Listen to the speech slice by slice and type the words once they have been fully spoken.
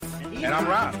And I'm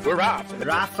Ralph. We're Ralph.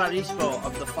 Ralph Farispo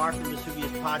of the Far From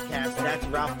Vesuvius podcast. That's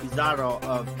Ralph Pizarro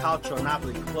of Calcio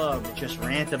Napoli Club. Just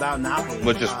rant about Napoli.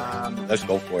 Let's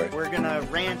go for it. We're going to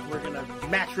rant. We're going to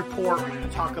match report. We're going to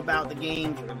talk about the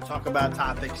games. We're going to talk about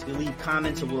topics. You leave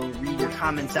comments and we'll read your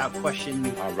comments out.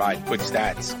 Question. All right. Quick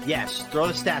stats. Yes. Throw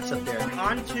the stats up there.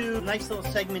 On to a nice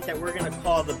little segment that we're going to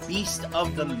call the Beast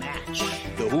of the Match.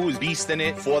 Who's beasting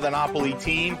it for the Napoli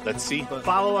team? Let's see.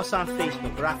 Follow us on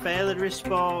Facebook. Raffaele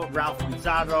Rispo, Ralph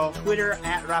Pizarro. Twitter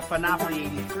at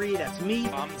RaffaNapoli83. That's me.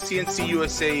 CNC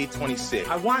USA 26.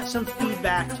 I want some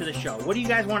feedback to the show. What do you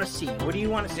guys want to see? What do you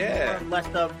want to see more or less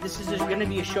of? This is going to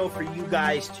be a show for you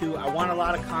guys too. I want a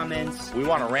lot of comments. We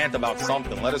want to rant about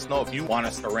something. Let us know if you want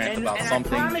us to rant about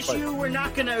something. I promise you we're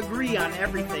not going to agree on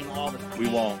everything all the time. We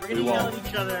won't. We're going to yell at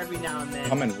each other every now and then.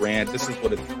 Come and rant. This is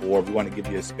what it's for. We want to give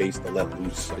you a space to let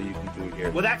loose so you can do it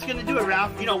here. Well, that's going to do it,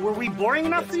 Ralph. Were we boring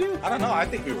enough for you? I don't know. I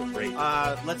think we were great.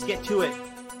 Let's get to it.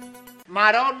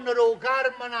 Madonna do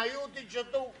Carmen, aiutici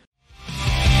tu.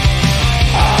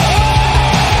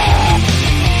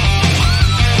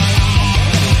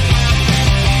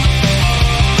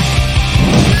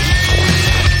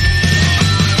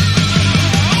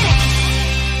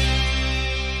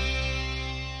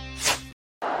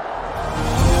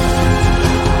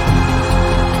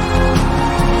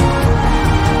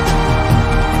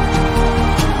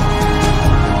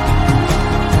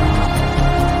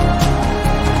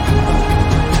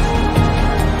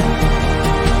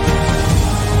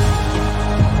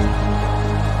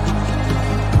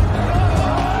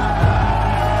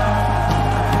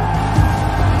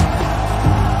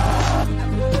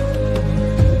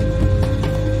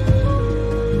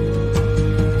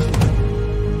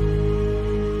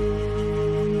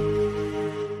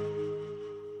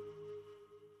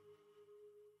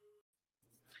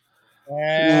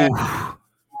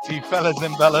 Fellas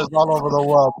and bellas all over the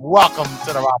world, welcome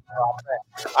to the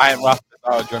Rafa. I am Rafa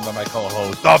Pizarro, joined by my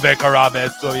co-host, the Vicar of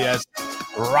Vesuvius,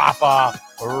 Rafa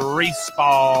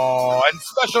Rispo, and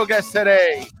special guest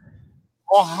today,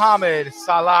 Mohamed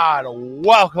Salah.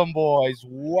 Welcome, boys.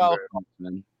 Welcome,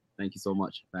 man. Thank you so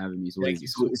much for having me.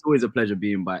 It's always a pleasure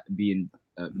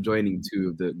joining two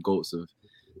of the GOATs of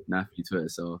Napoli Twitter.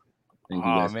 So. Thank you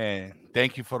guys. Man,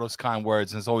 thank you for those kind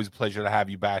words. And it's always a pleasure to have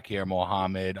you back here,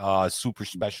 Mohamed. Super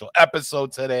special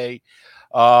episode today.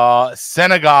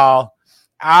 Senegal,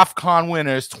 AFCON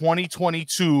winners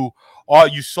 2022.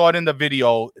 You saw it in the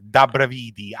video. Da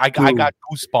Bravidi. I got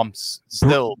goosebumps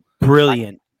still.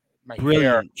 Brilliant. Brilliant.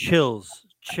 Hair. Chills.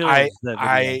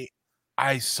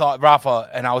 I saw Rafa,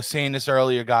 and I was saying this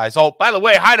earlier, guys. Oh, by the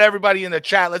way, hi to everybody in the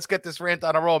chat. Let's get this rant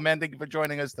on a roll, man. Thank you for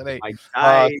joining us today.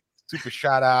 Super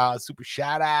shout out.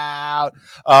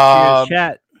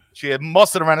 Chat.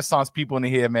 Most of the Renaissance people in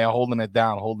here, man, holding it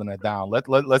down.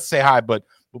 Let's say hi, but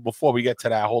before we get to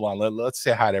that, hold on. Let's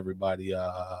say hi to everybody.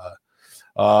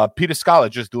 Peter Scholar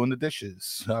just doing the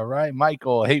dishes. All right,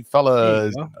 Michael. Hey,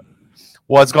 fellas.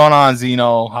 What's going on,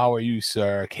 Zeno? How are you,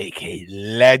 sir? KK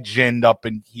legend up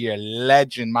in here.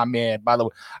 Legend, my man. By the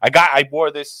way, I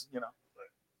wore this,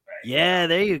 Yeah,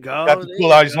 there you go. Got the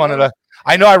cool. I just wanted to.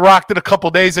 I know I rocked it a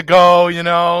couple days ago,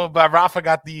 but Rafa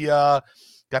got the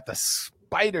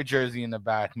Spider jersey in the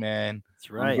back, man.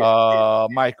 That's right.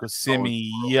 Michael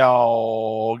Simi,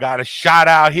 got a shout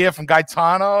out here from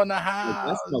Gaetano in the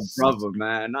house. That's my brother,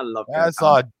 man. I love that. That's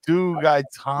our dude,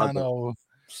 Gaetano.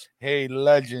 Hey,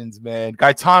 legends, man.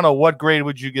 Gaetano, what grade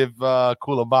would you give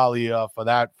Koulibaly for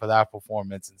that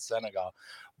performance in Senegal?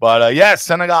 But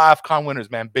Senegal AFCON winners,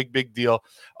 man. Big deal.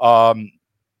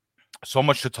 So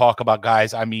much to talk about,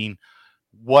 guys. I mean,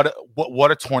 what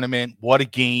a tournament, what a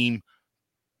game,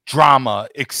 drama,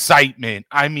 excitement.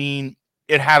 I mean,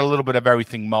 it had a little bit of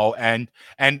everything, Mo. And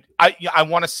I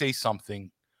want to say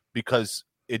something because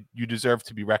you deserve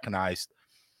to be recognized.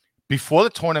 Before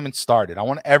the tournament started, I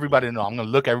want everybody to know, I'm going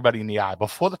to look everybody in the eye.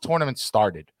 Before the tournament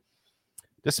started,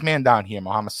 this man down here,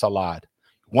 Mohamed Salah,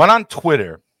 went on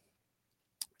Twitter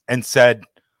and said,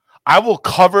 I will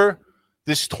cover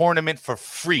this tournament for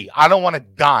free. I don't want a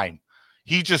dime.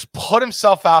 He just put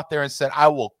himself out there and said, I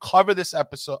will cover this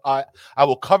episode. I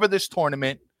will cover this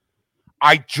tournament.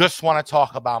 I just want to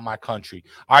talk about my country.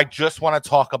 I just want to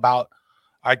talk about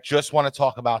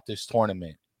this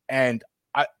tournament. And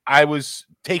I was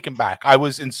taken back. I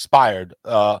was inspired,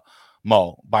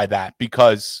 Mo, by that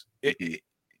because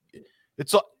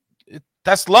that's love.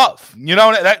 That's love,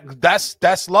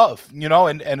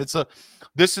 and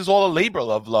this is all a labor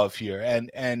of love here.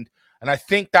 And I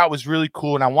think that was really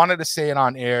cool. And I wanted to say it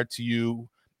on air to you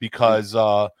because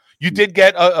you did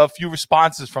get a few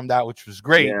responses from that, which was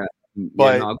great. I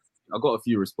got a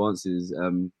few responses.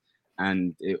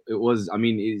 And it was,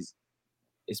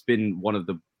 it's been one of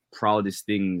the proudest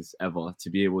things ever to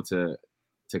be able to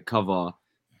cover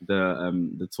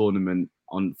the tournament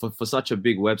for such a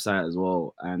big website as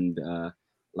well. And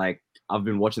like I've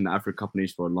been watching the Africa Cup of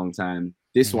Nations for a long time.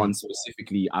 This one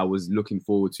specifically, I was looking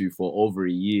forward to for over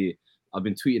a year. I've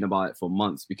been tweeting about it for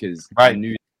months because I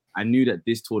knew that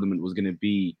this tournament was going to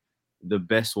be the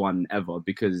best one ever,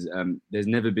 because there's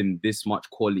never been this much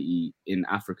quality in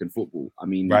African football. I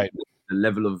mean, the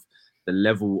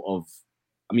level of,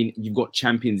 I mean, you've got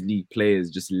Champions League players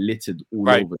just littered all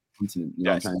over the continent. You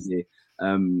know what I'm trying to say?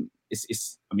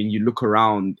 I mean, you look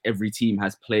around, every team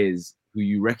has players who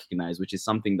you recognize, which is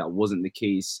something that wasn't the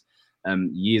case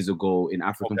years ago in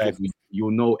African football.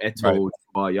 You'll know Eto'o,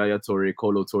 Yaya Toure,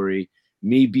 Kolo Toure,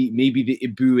 maybe the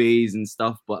Ibues and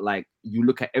stuff, but like you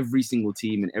look at every single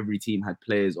team, and every team had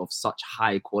players of such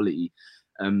high quality.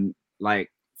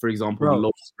 Like for example,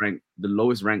 the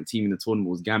lowest ranked team in the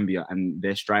tournament was Gambia, and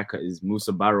their striker is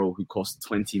Musa Barrow, who cost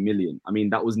 20 million. I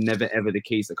mean, that was never ever the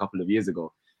case a couple of years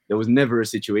ago. There was never a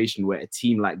situation where a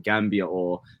team like Gambia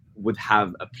would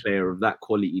have a player of that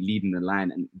quality leading the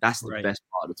line, and that's the best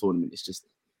part of the tournament. It's just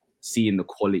seeing the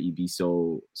quality be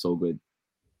so good.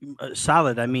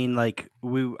 Solid. I mean, like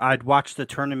I'd watch the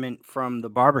tournament from the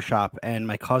barbershop, and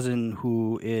my cousin,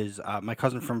 who is my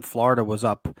cousin from Florida, was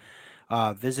up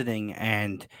visiting,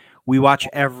 and we watch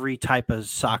every type of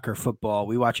soccer, football.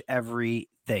 We watch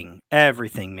everything,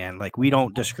 man. Like we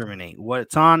don't discriminate. What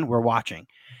it's on, we're watching,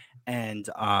 and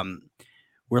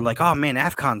we're like, oh man,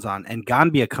 AFCON's on, and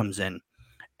Gambia comes in.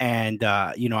 And,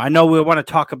 I know we want to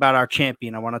talk about our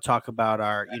champion. I want to talk about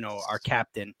our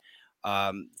captain,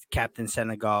 Captain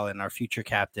Senegal, and our future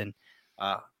captain.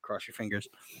 Cross your fingers.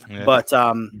 Yeah.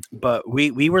 But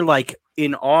we were like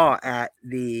in awe at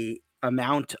the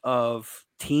amount of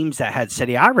teams that had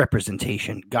Serie A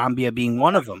representation, Gambia being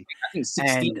one of them. I think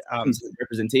 16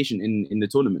 representation in the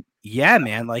tournament. Yeah,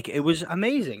 man. Like it was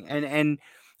amazing. And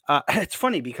it's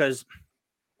funny because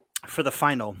for the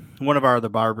final, one of our other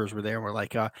barbers were there. And we're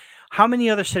like, how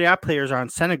many other Serie A players are on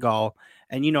Senegal?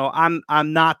 And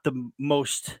I'm not the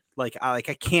most I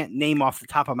can't name off the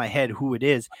top of my head who it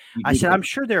is. I said I'm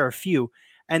sure there are a few.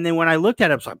 And then when I looked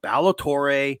at it, it was like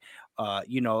Ballo-Touré,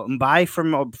 Mbaye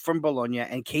from Bologna,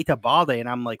 and Keita Balde, and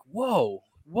I'm like, whoa,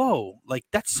 like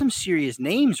that's some serious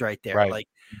names right there. Right.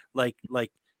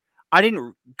 Like I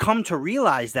didn't come to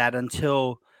realize that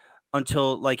until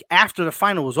like after the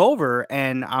final was over,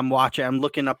 and I'm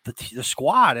looking up the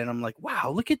squad, and I'm like,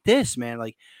 wow, look at this, man.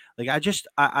 Like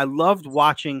I loved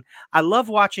watching. I love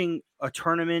watching a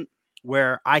tournament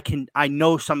where I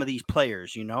know some of these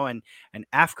players, and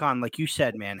AFCON, like you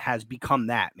said, man, has become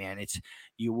that, man. It's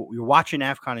you're watching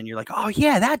AFCON and you're like, oh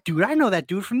yeah, that dude, I know that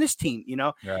dude from this team,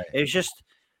 Right. It was just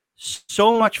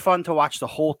so much fun to watch the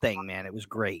whole thing, man. It was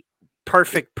great.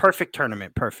 Perfect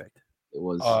tournament. Perfect. It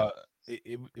was.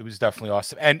 It was definitely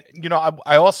awesome. And,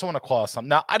 I also want to call something.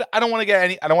 Now, I don't want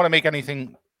to make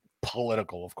anything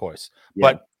political, of course.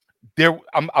 Yeah. But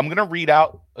I'm going to read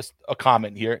out a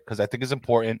comment here because I think it's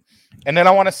important. And then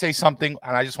I want to say something,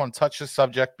 and I just want to touch the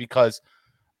subject because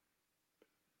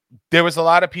there was a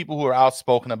lot of people who are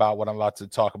outspoken about what I'm about to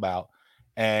talk about.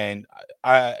 And,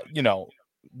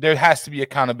 there has to be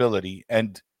accountability.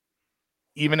 And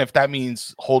even if that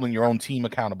means holding your own team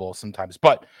accountable sometimes.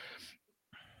 But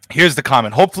here's the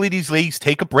comment. Hopefully these leagues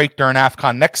take a break during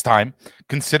AFCON next time,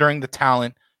 considering the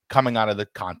talent coming out of the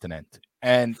continent.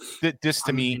 And this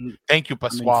to me, thank you,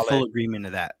 Pasquale. Full agreement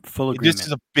to that. Full agreement. This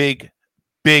is a big,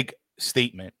 big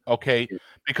statement, okay?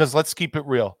 Because let's keep it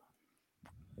real.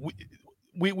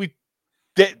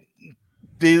 The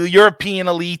European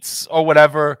elites or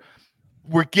whatever,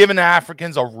 we're giving the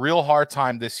Africans a real hard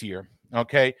time this year,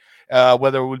 okay?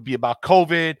 Whether it would be about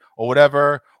COVID or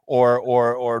whatever,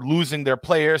 or losing their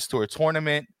players to a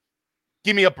tournament.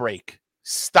 Give me a break.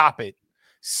 Stop it.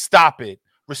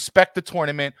 Respect the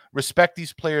tournament. Respect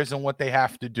these players and what they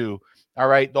have to do. All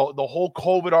right. The whole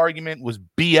COVID argument was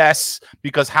BS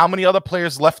because how many other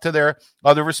players left to their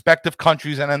other respective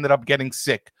countries and ended up getting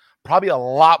sick? Probably a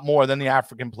lot more than the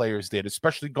African players did,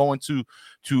 especially going to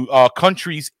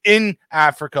countries in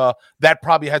Africa that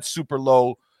probably had super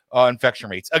low infection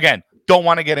rates. Again, don't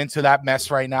want to get into that mess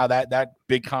right now, that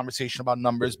big conversation about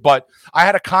numbers. But I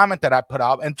had a comment that I put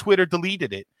out and Twitter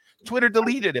deleted it.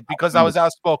 Because I was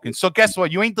outspoken. So guess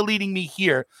what? You ain't deleting me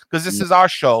here because this is our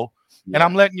show. And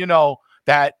I'm letting you know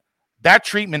that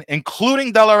treatment,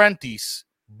 including De Laurentiis,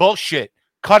 bullshit.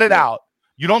 Cut it out.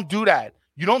 You don't do that.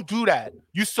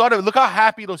 You sort of look how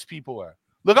happy those people were.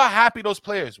 Look how happy those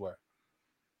players were.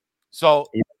 So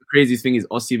the craziest thing is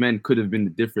Osimhen could have been the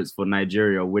difference for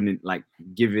Nigeria winning, like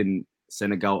giving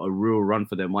Senegal a real run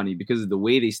for their money because of the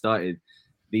way they started.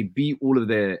 They beat all of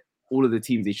the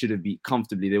teams they should have beat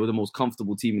comfortably. They were the most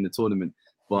comfortable team in the tournament.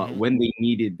 But when they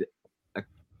needed a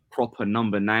proper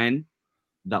number 9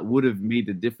 that would have made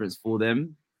the difference for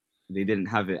them, they didn't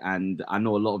have it. And I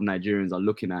know a lot of Nigerians are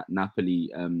looking at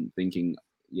Napoli thinking,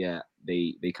 yeah,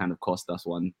 they kind of cost us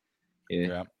one.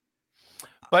 Yeah.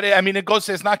 But I mean,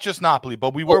 it's not just Napoli,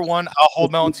 but we were one. Our whole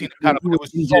Valentina kind of, it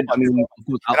was so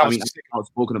much.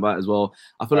 Outspoken about it as well.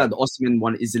 I feel like the Osimhen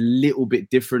one is a little bit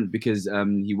different because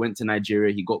he went to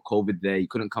Nigeria, he got COVID there, he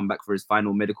couldn't come back for his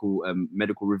final medical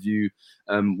review,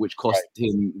 which cost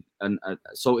him. And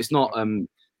so it's not.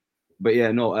 But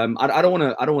yeah, no. I don't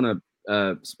want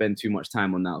to spend too much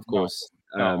time on that. Of course,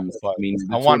 I mean,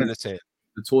 I wanted to say it.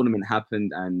 The tournament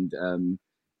happened and.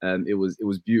 It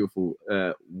was beautiful.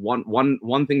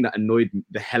 One thing that annoyed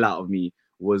the hell out of me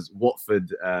was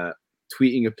Watford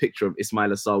tweeting a picture of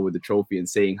Ismail Assar with the trophy and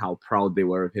saying how proud they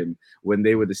were of him when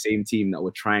they were the same team that were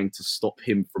trying to stop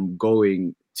him from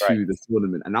going to the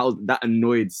tournament, and that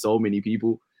annoyed so many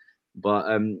people. But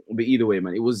either way,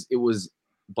 man, it was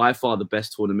by far the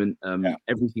best tournament.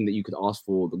 Everything that you could ask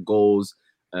for, the goals,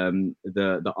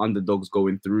 the underdogs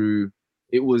going through.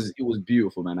 It was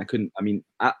beautiful, man.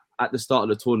 At the start of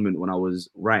the tournament, when I was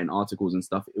writing articles and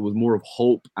stuff, it was more of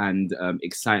hope and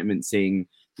excitement, saying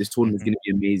this tournament's going to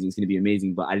be amazing. It's going to be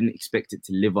amazing, but I didn't expect it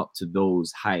to live up to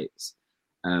those heights.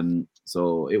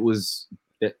 So it was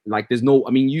like, there's no.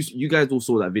 I mean, you guys all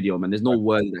saw that video, man. There's no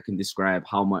word that can describe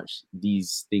how much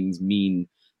these things mean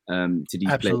to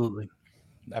these players.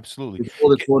 Absolutely. Before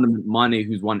the tournament, Mane,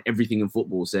 who's won everything in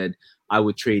football, said, "I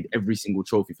would trade every single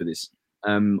trophy for this."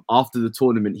 After the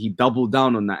tournament, he doubled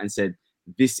down on that and said,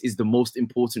 "This is the most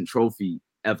important trophy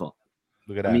ever."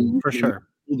 Look at that. For sure.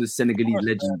 All the Senegalese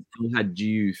legends, you had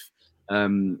Diouf,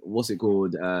 what's it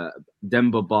called?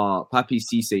 Demba Ba, Papi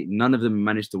Cisse, none of them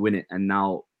managed to win it. And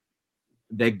now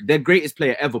their greatest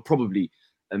player ever, probably,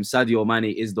 Sadio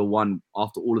Mane, is the one,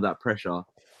 after all of that pressure,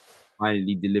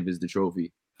 finally delivers the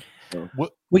trophy. So. Well,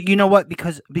 you know what?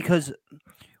 Because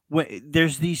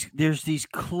there's these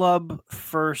club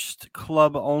first,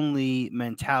 club only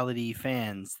mentality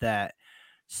fans that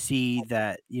see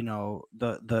that, you know,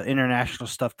 the international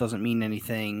stuff doesn't mean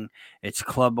anything. It's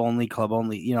club only,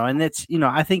 you know, and it's, you know,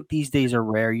 I think these days are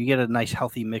rare. You get a nice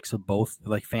healthy mix of both,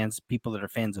 like people that are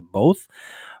fans of both.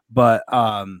 But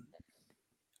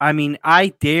I mean, I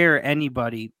dare any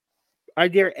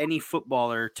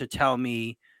footballer to tell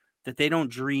me that they don't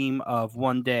dream of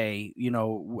one day, you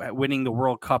know, winning the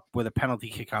World Cup with a penalty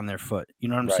kick on their foot. You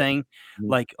know what I'm saying?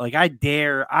 Like I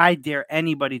dare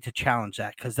anybody to challenge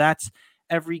that, because that's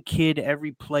every kid,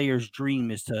 every player's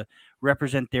dream, is to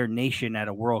represent their nation at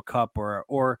a World Cup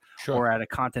or at a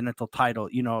continental title.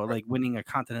 You know, like winning a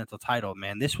continental title.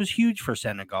 Man, this was huge for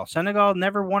Senegal. Senegal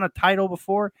never won a title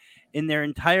before in their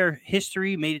entire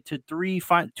history. Made it to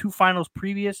two finals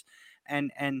previous,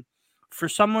 and for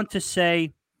someone to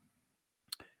say.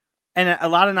 And a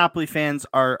lot of Napoli fans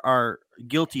are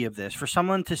guilty of this. For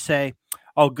someone to say,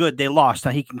 "Oh, good, they lost.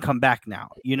 Now he can come back now."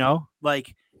 You know,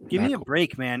 like, give me a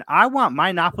break, man. I want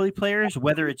my Napoli players,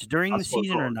 whether it's during the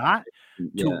season or not,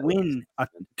 to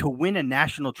win a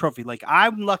national trophy. Like,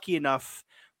 I'm lucky enough,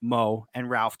 Mo and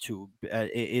Ralph too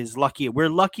is lucky. We're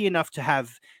lucky enough to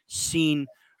have seen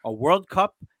a World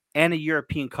Cup and a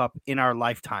European Cup in our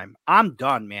lifetime. I'm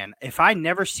done, man. If I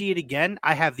never see it again,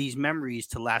 I have these memories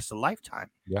to last a lifetime.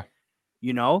 Yeah.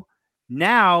 You know,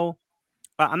 now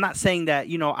I'm not saying that,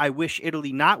 you know, I wish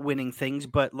Italy not winning things,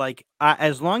 but like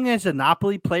as long as a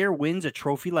Napoli player wins a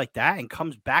trophy like that and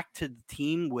comes back to the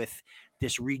team with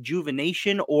this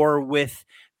rejuvenation or with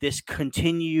this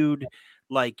continued,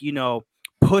 like, you know,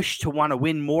 push to want to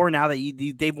win more now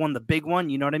that they've won the big one,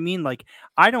 you know what I mean? Like,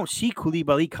 I don't see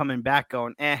Koulibaly coming back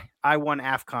going, I won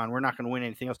AFCON, we're not going to win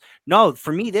anything else. No,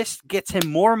 for me, this gets him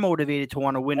more motivated to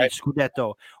want to win a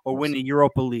Scudetto or win a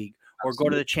Europa League. Or go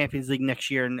to the Champions League next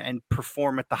year and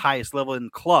perform at the highest level in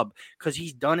club, because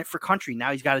he's done it for country.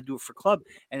 Now he's got to do it for club.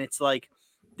 And it's like,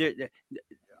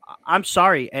 I'm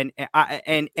sorry.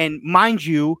 And mind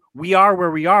you, we are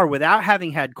where we are without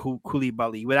having had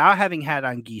Koulibaly, without having had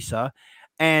Anguissa.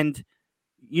 And,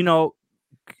 you know,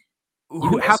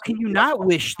 how can you not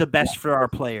wish the best for our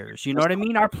players? You know what I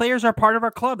mean? Our players are part of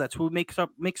our club. That's what makes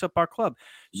up our club.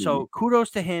 So kudos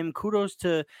to him. Kudos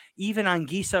to even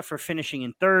Anguissa for finishing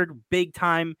in third, big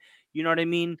time. You know what I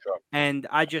mean? Sure. And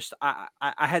I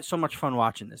had so much fun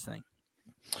watching this thing.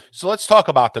 So let's talk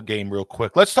about the game real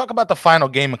quick. Let's talk about the final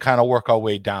game and kind of work our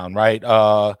way down, right?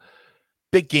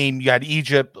 Big game. You had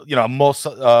Egypt, you know, I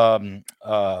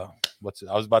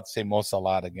was about to say Mo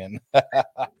Salah again.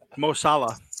 Mo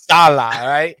Salah.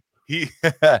 Right? He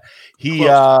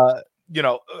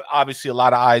obviously a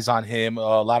lot of eyes on him,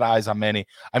 a lot of eyes on Mane.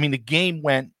 I mean, the game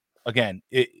went again.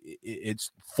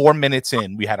 It's 4 minutes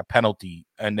in, we had a penalty,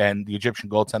 and then the Egyptian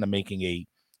goaltender making a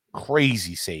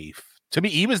crazy save. To me,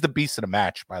 he was the beast of the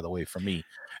match. By the way, for me,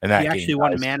 and that he actually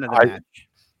won man of the match.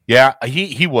 Yeah,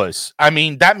 he was. I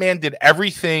mean, that man did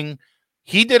everything.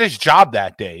 He did his job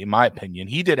that day, in my opinion.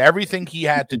 He did everything he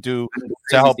had to do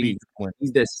to help Egypt win.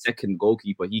 He's their second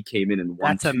goalkeeper. He came in and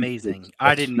won. That's amazing.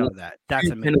 I didn't know that. That's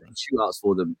amazing. Shootouts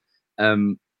for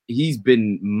them. He's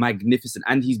been magnificent,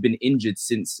 and he's been injured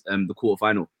since the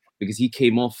quarterfinal because he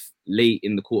came off late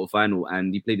in the quarterfinal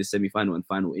and he played the semifinal and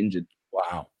final injured.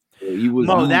 Wow. So he was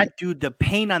that dude, the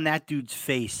pain on that dude's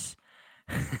face.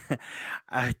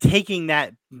 Taking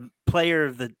that player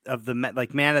of the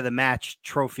like man of the match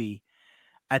trophy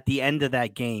at the end of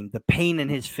that game, the pain in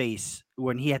his face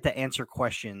when he had to answer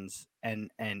questions,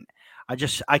 and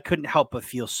I couldn't help but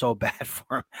feel so bad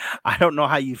for him. I don't know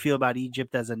how you feel about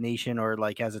Egypt as a nation or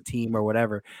like as a team or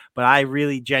whatever, but I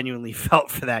really genuinely felt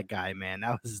for that guy, man.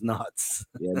 That was nuts.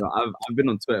 Yeah, no, I've been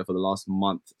on Twitter for the last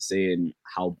month saying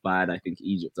how bad I think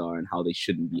Egypt are and how they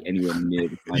shouldn't be anywhere near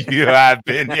the final. You have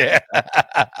been, yeah.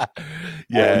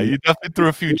 Yeah, you definitely threw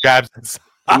a few jabs inside.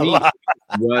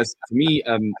 To me,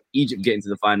 Egypt getting to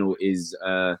the final is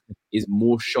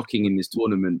more shocking in this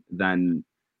tournament than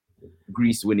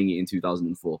Greece winning it in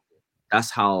 2004. That's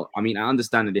how. I mean, I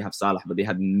understand that they have Salah, but they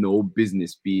had no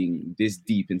business being this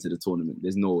deep into the tournament.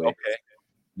 There's no way. Okay.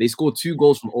 They scored 2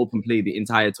 goals from open play the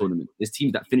entire tournament. There's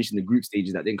teams that finished in the group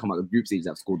stages that didn't come out of the group stages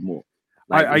that have scored more.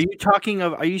 Like, are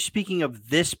you speaking of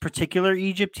this particular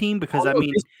Egypt team? Because this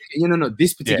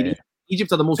particular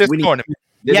Egypt are the most winning tournament.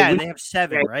 They have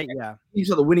 7, right? Yeah.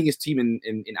 Egypt are the winningest team in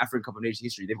African Cup of Nations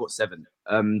history. They've got 7.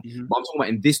 But I'm talking about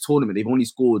in this tournament, they've only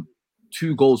scored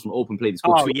 2 goals from open play.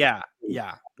 Yeah.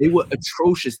 They were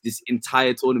atrocious this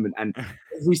entire tournament, and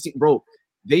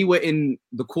they were in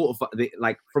the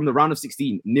from the round of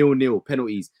 16, 0-0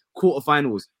 penalties,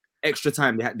 quarterfinals, extra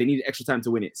time. They needed extra time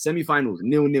to win it. Semifinals,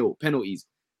 0-0 penalties,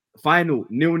 final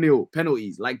 0-0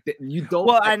 penalties. Like you don't.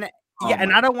 Well, and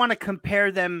I don't want to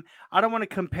compare them. I don't want to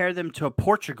compare them to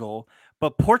Portugal,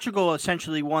 but Portugal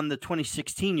essentially won the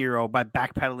 2016 Euro by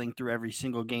backpedaling through every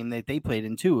single game that they played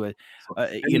in too.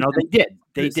 They did.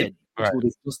 Right.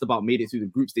 They just about made it through the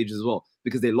group stages as well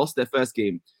because they lost their first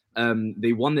game.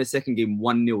 They won their second game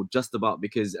 1-0 just about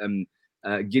because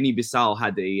Guinea-Bissau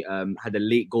had a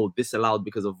late goal disallowed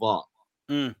because of VAR.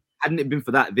 Hadn't it been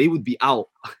for that, they would be out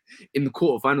in the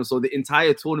quarterfinals. So the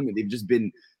entire tournament, they've just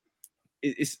been.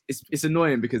 It's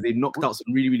annoying because they've knocked out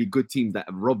some really, really good teams that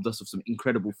have robbed us of some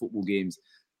incredible football games.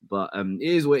 But it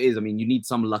is what it is. I mean, you need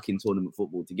some luck in tournament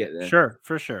football to get there. Sure,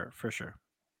 for sure.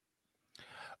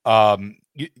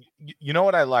 You know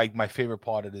what I like? My favorite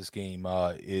part of this game,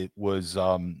 it was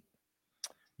Mane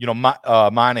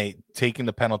taking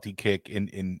the penalty kick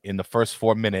in the first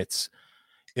 4 minutes,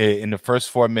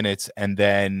 and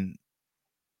then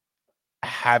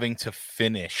having to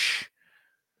finish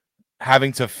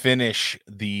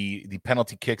the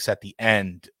penalty kicks at the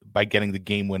end by getting the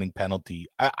game-winning penalty.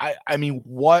 I mean,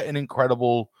 what an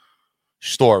incredible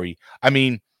story. I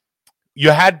mean,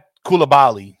 you had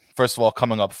Koulibaly, first of all,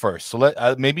 coming up first. So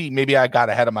maybe I got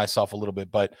ahead of myself a little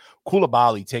bit, but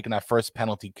Koulibaly taking that first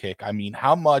penalty kick. I mean,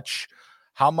 how much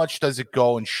does it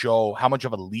go and show how much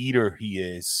of a leader he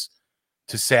is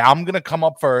to say, I'm going to come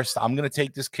up first. I'm going to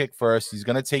take this kick first. He's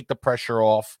going to take the pressure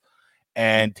off.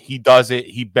 And he does it.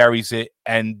 He buries it.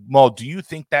 And Mo, do you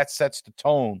think that sets the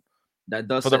tone that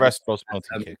does for the rest of those penalty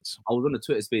kicks? I was on a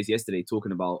Twitter space yesterday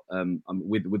talking about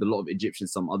with a lot of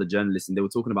Egyptians, some other journalists, and they were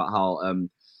talking about how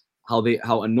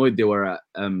annoyed they were at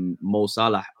Mo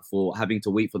Salah for having to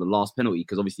wait for the last penalty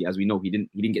because obviously, as we know, he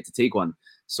didn't get to take one.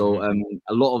 So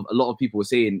a lot of people were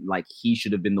saying like he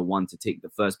should have been the one to take the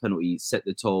first penalty, set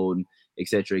the tone,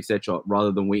 etc.,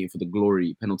 rather than waiting for the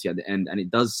glory penalty at the end. And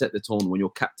it does set the tone when your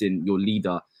captain, your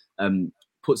leader,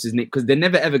 puts his name, because they're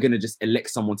never ever going to just elect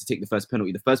someone to take the first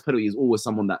penalty. The first penalty is always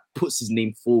someone that puts his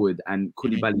name forward, and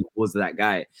Koulibaly was that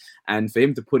guy. And for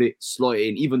him to put it, slot it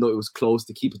in, even though it was close,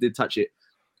 the keeper did touch it,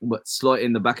 but slot it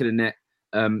in the back of the net,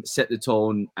 set the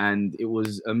tone, and it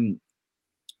was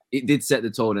it did set the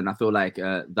tone. And I feel like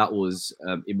that was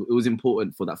it was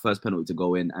important for that first penalty to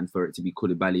go in and for it to be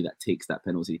Koulibaly that takes that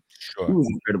penalty. Sure. He was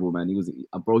incredible, man. He was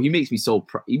bro. He makes me so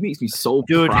proud.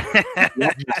 Dude.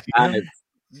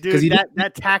 Dude,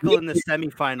 that tackle in the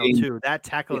semifinal too. That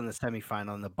tackle in the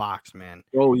semifinal in the box, man.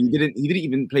 Bro, he didn't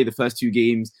even play the first 2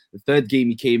 games. The third game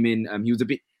he came in, he was a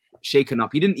bit shaken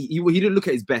up. He didn't look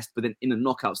at his best, but then in the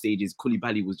knockout stages,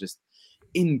 Koulibaly was just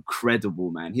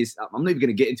incredible, man. I'm not even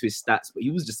gonna get into his stats, but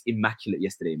he was just immaculate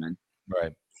yesterday, man.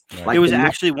 Right. Right. Like It was the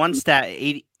actually one stat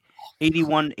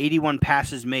 81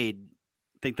 passes made.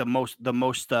 I think the most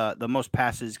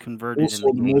passes converted also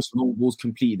in the the game. most long balls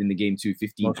completed in the game too.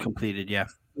 15 Most completed, yeah.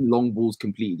 long balls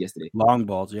completed yesterday. Long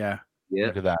balls, yeah. Yeah,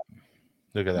 Look at that.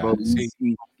 Look at that. bro, See,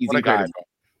 he's what a guy, incredible.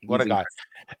 bro. What a He's guy.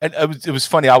 And it was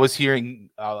funny. I was hearing,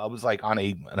 I was like on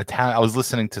an Italian, I was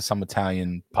listening to some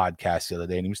Italian podcast the other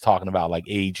day, and he was talking about like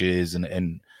ages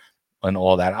and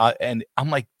all that. And I'm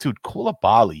like, dude,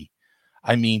 Koulibaly.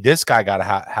 I mean, this guy got to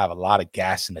have a lot of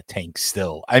gas in the tank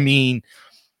still. I mean,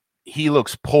 he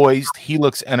looks poised. He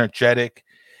looks energetic.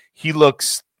 He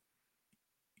looks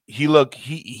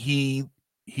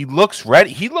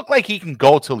ready. He looked like he can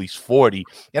go till he's 40.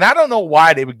 And I don't know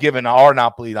why they were giving our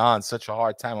Napolitan such a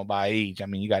hard time about age. I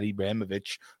mean, you got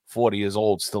Ibrahimovic, 40 years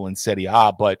old, still in Serie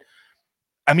A. But,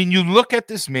 I mean, you look at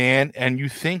this man and you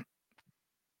think,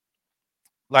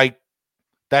 like,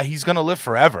 that he's going to live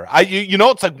forever.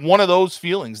 It's like one of those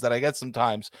feelings that I get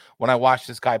sometimes when I watch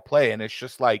this guy play. And it's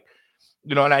just like,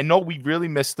 and I know we really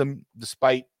missed him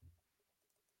despite,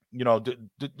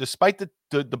 despite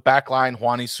the back line,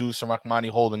 Juan Jesus and Rahmani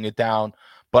holding it down.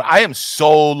 But I am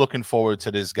so looking forward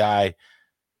to this guy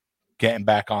getting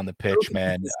back on the pitch,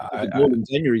 man. Goal in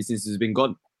January since he's been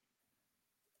gone.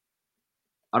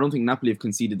 I don't think Napoli have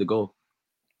conceded the goal.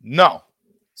 No.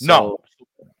 Of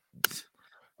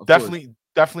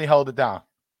Definitely held it down.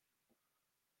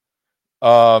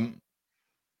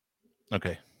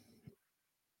 Okay.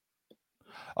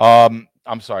 I'm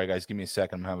sorry, guys. Give me a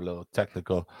second. I'm having a little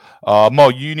technical. Mo,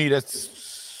 you need a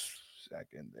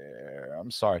second there.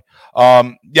 I'm sorry.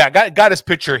 Yeah, got his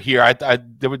picture here.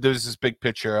 There was this big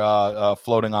picture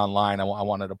floating online. I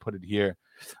wanted to put it here.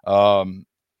 But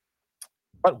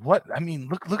what? I mean,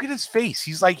 look at his face.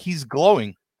 He's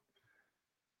glowing.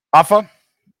 Rafa.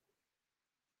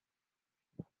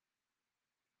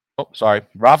 Oh, sorry,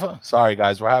 Rafa. Sorry,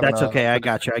 guys. We're having. That's okay. I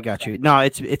got you. No,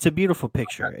 it's a beautiful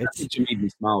picture. That picture made me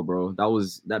smile, bro.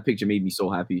 That picture made me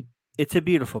so happy. It's a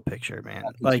beautiful picture, man.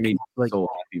 Made me so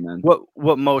happy, man.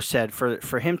 What Mo said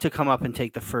for him to come up and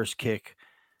take the first kick,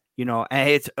 and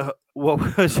it's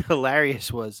what was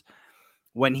hilarious was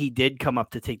when he did come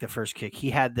up to take the first kick, he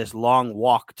had this long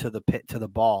walk to the pit to the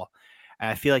ball,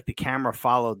 and I feel like the camera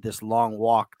followed this long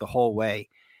walk the whole way.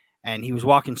 And he was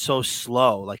walking so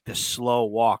slow, like the slow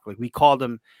walk. Like we called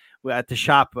him at the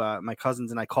shop, my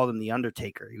cousins and I called him the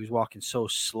Undertaker. He was walking so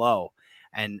slow.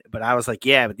 But I was like,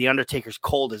 yeah, but the Undertaker's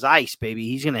cold as ice, baby.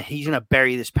 He's gonna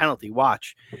bury this penalty.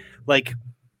 Watch. Like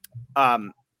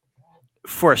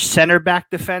for a center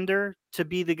back defender to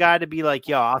be the guy to be like,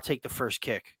 yo, I'll take the first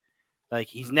kick. Like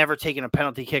he's never taken a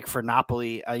penalty kick for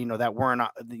Napoli, that weren't,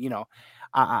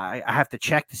 I have to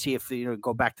check to see if,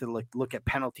 go back to look at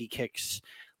penalty kicks,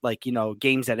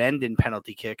 games that end in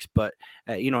penalty kicks, but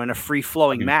in a free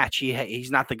flowing match,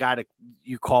 he's not the guy that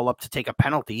you call up to take a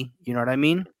penalty. You know what I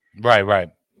mean? Right.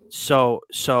 So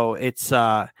it's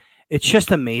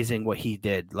just amazing what he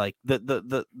did. Like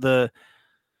the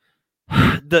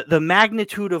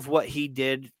magnitude of what he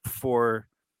did for,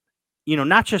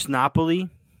 not just Napoli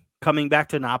coming back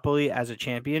to Napoli as a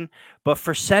champion, but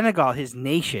for Senegal, his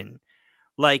nation,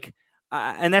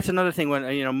 and that's another thing when,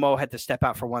 Mo had to step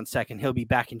out for 1 second. He'll be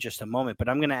back in just a moment, but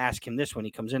I'm going to ask him this when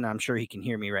he comes in. I'm sure he can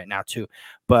hear me right now too.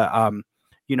 But,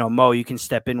 Mo, you can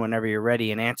step in whenever you're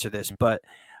ready and answer this. But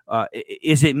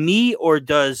is it me or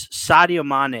does Sadio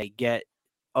Mane get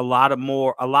a lot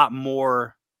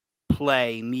more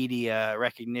play, media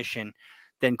recognition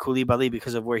than Koulibaly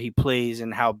because of where he plays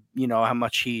and how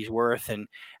much he's worth and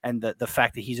the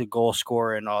fact that he's a goal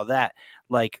scorer and all that?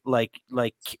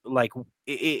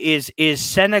 Is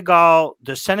Senegal,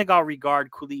 does Senegal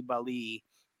regard Koulibaly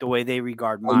the way they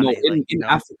regard Mane? No,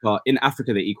 in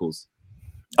Africa they're equals.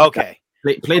 Okay.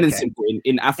 Plain and simple.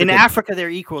 In Africa. In Africa they're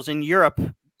equals. In Europe,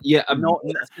 yeah,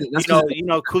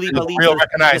 Koulibaly real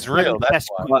recognized real. That's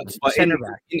but in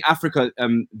Africa,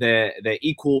 they're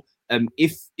equal.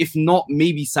 If not,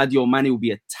 maybe Sadio Mane will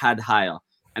be a tad higher,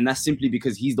 and that's simply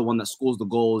because he's the one that scores the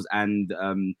goals, and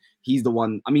he's the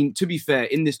one. I mean, to be fair,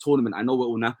 in this tournament, I know we're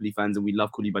all Napoli fans and we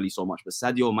love Koulibaly so much, but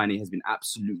Sadio Mane has been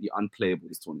absolutely unplayable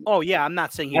this tournament. Oh yeah, I'm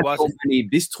not saying he wasn't.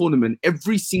 This tournament,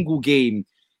 every single game.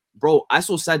 Bro, I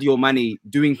saw Sadio Mane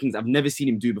doing things I've never seen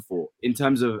him do before in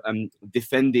terms of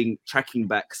defending, tracking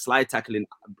back, slide tackling.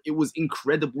 It was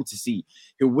incredible to see.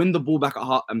 He'll win the ball back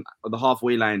at the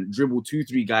halfway line, dribble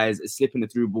 2-3 guys, slip in the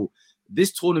through ball.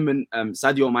 This tournament,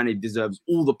 Sadio Mane deserves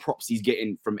all the props he's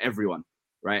getting from everyone,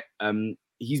 right?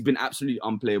 He's been absolutely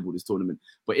unplayable this tournament.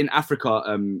 But in Africa,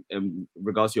 in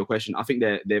regards to your question, I think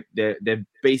they're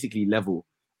basically level.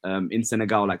 In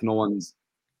Senegal, like no one's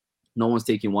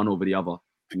taking one over the other.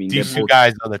 I mean, they're These two both,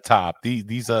 guys are the top.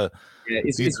 These are yeah,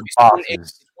 these it's are 1A, bosses.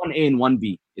 it's 1A and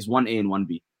 1B. It's 1A and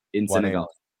 1B in 1A. Senegal.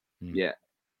 Hmm. Yeah.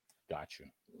 Got you.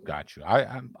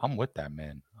 I'm with that,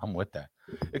 man. I'm with that.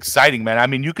 Exciting, man. I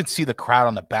mean, you can see the crowd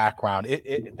on the background.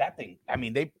 That thing. I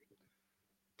mean, they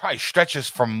probably stretches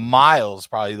for miles.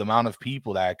 Probably the amount of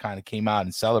people that kind of came out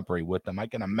and celebrate with them. I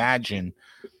can imagine.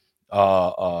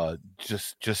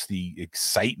 Just the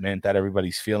excitement that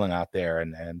everybody's feeling out there,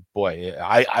 and boy,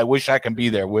 I wish I can be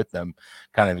there with them,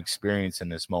 kind of experiencing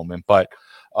this moment. But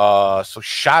so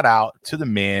shout out to the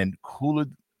man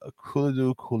Kalidou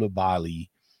Koulibaly,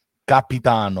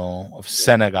 Capitano of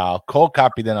Senegal,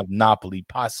 co-captain of Napoli,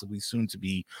 possibly soon to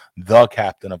be the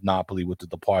captain of Napoli with the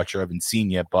departure of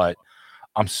Insigne. But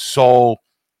I'm so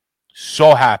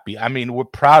happy. I mean, we're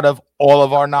proud of all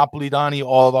of our Napolitani,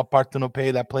 all of our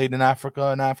Partenope that played in Africa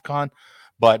and AFCON.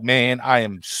 But man, I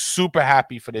am super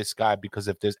happy for this guy, because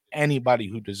if there's anybody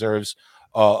who deserves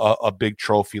a big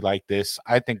trophy like this,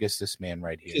 I think it's this man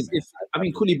right here. I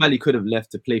mean, Koulibaly could have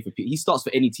left to play for. He starts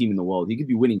for any team in the world. He could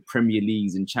be winning Premier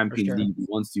Leagues and Champions League if he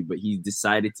wants to, but he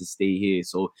decided to stay here.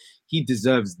 So he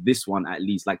deserves this one at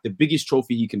least. Like the biggest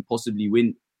trophy he can possibly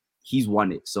win, he's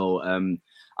won it. So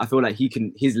I feel like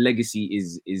his legacy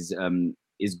is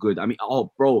good. I mean,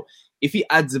 oh bro, if he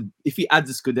adds a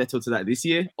Scudetto to that this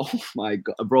year, oh my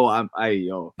god, bro, Ballon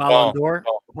d'Or.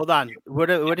 Hold on.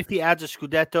 What if he adds a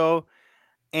Scudetto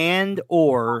and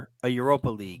or a Europa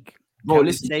League? Bro,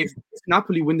 listen, if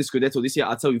Napoli win the Scudetto this year,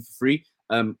 I'll tell you for free.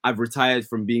 I've retired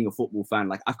from being a football fan.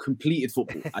 Like I've completed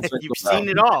football. You've seen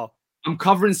it all. I'm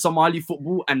covering Somali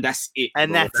football, and that's it.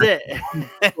 And bro. that's it.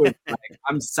 Like,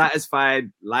 I'm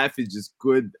satisfied. Life is just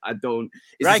good. I don't.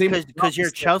 Right, because you're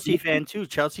a Chelsea fan too.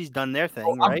 Chelsea's done their thing,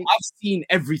 right? I've seen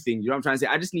everything. You know what I'm trying to say?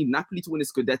 I just need Napoli to win a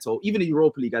Scudetto, even a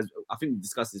Europa League. Guys, I think we've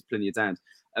discussed this plenty of times.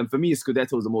 And for me, a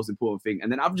Scudetto is the most important thing.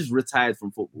 And then I've just retired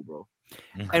from football, bro.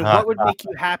 And what would make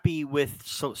you happy with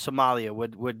Somalia?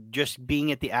 Would just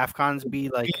being at the AFCONs be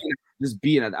like just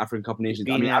being at the African Cup of Nations?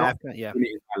 I mean, I don't win it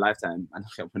in my lifetime. We're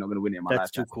not going to win it in my lifetime.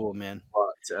 That's too cool, man.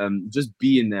 But just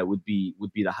being there would be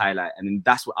the highlight. And then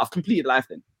that's what I've completed life.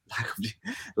 Then,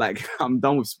 like I'm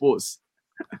done with sports.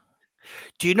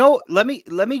 Do you know? Let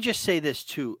me just say this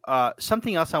too.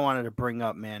 Something else I wanted to bring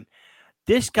up, man.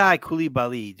 This guy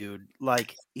Koulibaly, dude.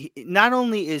 Like, not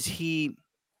only is he,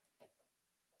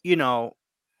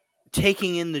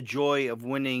 taking in the joy of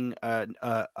winning a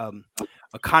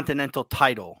continental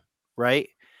title, right?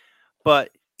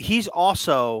 But he's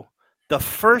also the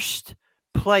first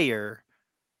player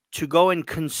to go and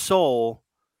console,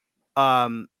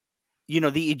 the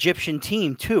Egyptian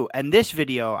team too. And this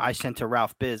video I sent to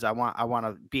Ralph Biz. I want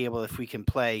to be able, if we can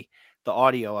play the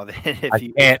audio of it.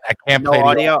 I can't play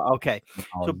audio. Okay.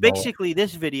 So basically,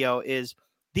 this video is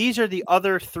these are the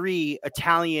other three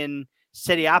Italian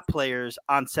Serie A players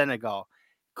on Senegal.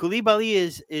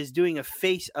 Koulibaly is doing a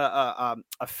FaceTime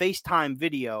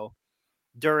video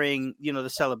during the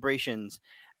celebrations,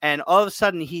 and all of a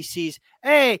sudden he sees,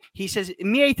 he says,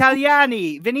 "Miei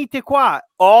Italiani, venite qua."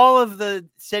 All of the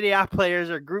Serie A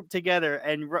players are grouped together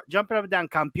and jumping up and down,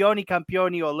 "Campioni,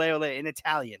 campioni, ole ole" in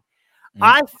Italian.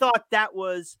 I thought that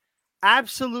was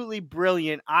absolutely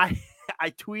brilliant. I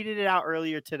tweeted it out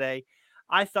earlier today.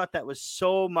 I thought that was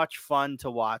so much fun to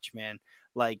watch, man.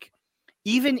 Like,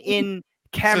 even in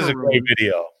Cameroon, this is a great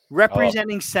video.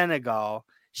 Representing Senegal,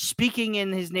 speaking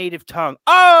in his native tongue.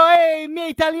 "Oh, hey,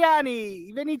 miei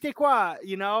Italiani, venite qua,"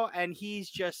 and he's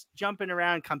just jumping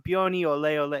around, "Campioni,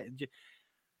 ole ole."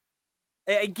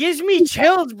 It gives me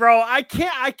chills, bro. I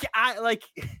like.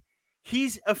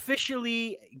 He's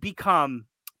officially become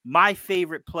my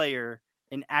favorite player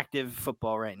in active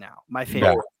football right now. My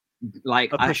favorite.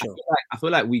 Like I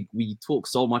feel like we talk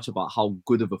so much about how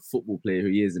good of a football player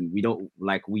he is, and we don't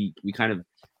we kind of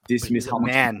dismiss how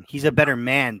much he's a better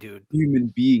man, dude.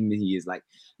 Human being than he is. Like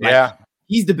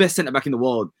he's the best centre back in the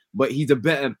world, but he's a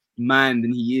better man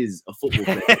than he is a football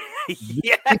player.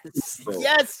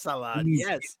 yes, Salah.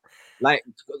 Yes. Like,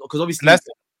 because obviously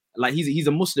he's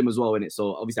a Muslim as well, in it.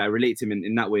 So obviously I relate to him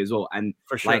in that way as well. And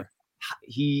for sure, like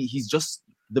he's just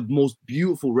the most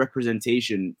beautiful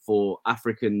representation for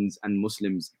Africans and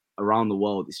Muslims around the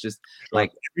world. It's just like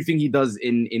everything he does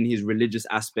in his religious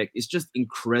aspect. It's just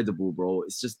incredible, bro.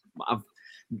 It's just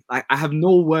I have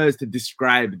no words to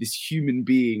describe this human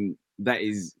being that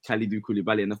is Kalidou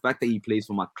Koulibaly, and the fact that he plays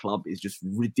for my club is just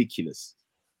ridiculous.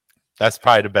 That's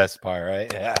probably the best part,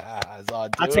 right? Yeah. I'll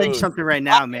tell you something right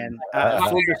now, man.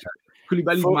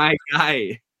 Koulibaly's my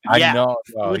guy. I know.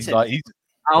 Bro. Listen, he's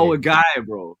our guy,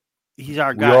 bro. He's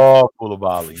our guy.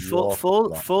 Koulibaly.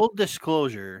 Full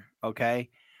disclosure, okay?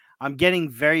 I'm getting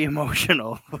very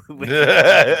emotional. With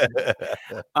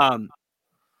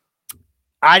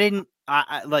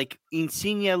I like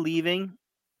Insigne leaving.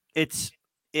 It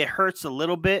hurts a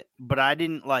little bit, but I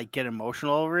didn't like get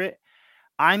emotional over it.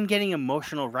 I'm getting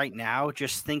emotional right now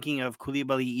just thinking of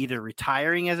Koulibaly either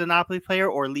retiring as a Napoli player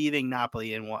or leaving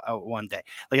Napoli in one day.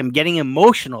 Like, I'm getting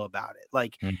emotional about it.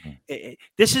 Like,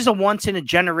 this is a once in a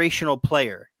generational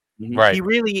player. Right. He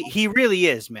really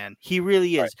is, man. He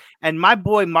really is. Right. And my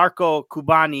boy Marco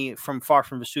Cubani from Far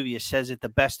From Vesuvius says it the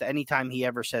best anytime he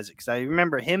ever says it. Because I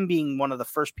remember him being one of the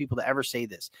first people to ever say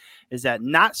this, is that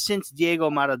not since Diego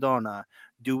Maradona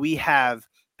do we have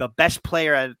the best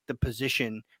player at the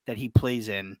position that he plays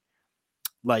in,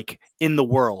 like, in the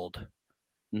world.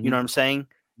 You know what I'm saying?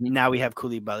 Now we have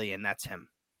Koulibaly, and that's him.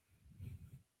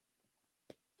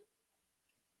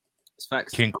 It's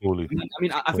facts. King Cooley. I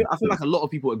mean, I feel like a lot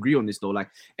of people agree on this though. Like,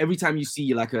 every time you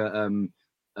see like a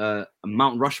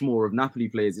Mount Rushmore of Napoli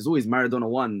players, it's always Maradona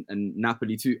 1 and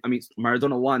Napoli 2. I mean,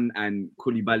 Maradona 1 and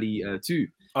Koulibaly 2.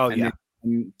 Oh, and yeah.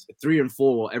 Then 3 and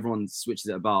 4, everyone switches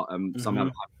it about. Some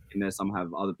have in there, some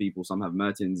have other people, some have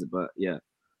Mertens, but yeah.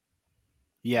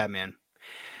 Yeah, man.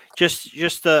 Just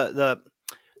the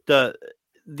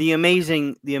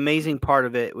amazing part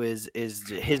of it is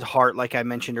his heart, like I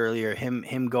mentioned earlier,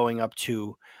 him going up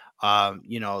to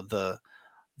the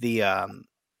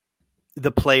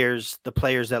players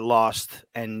that lost,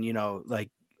 and like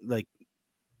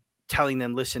telling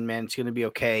them, listen, man, it's gonna be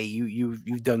okay.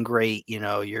 You've done great.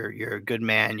 You're a good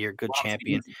man. You're a good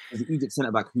champion. There's an Egypt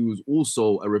centre back who was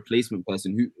also a replacement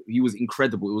person. He was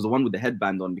incredible. It was the one with the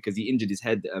headband on because he injured his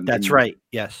head. That's right.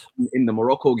 Yes. In the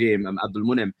Morocco game, Abdul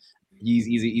Munem,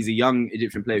 he's a young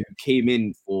Egyptian player who came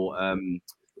in for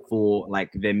like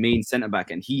their main centre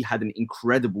back, and he had an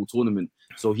incredible tournament.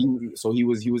 So he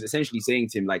was essentially saying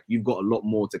to him, like, you've got a lot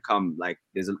more to come. Like,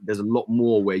 there's a lot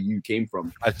more where you came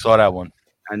from. I saw that one.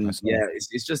 And yeah,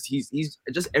 it's just he's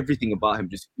just everything about him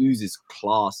just oozes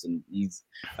class, and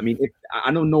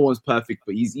I know no one's perfect,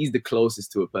 but he's the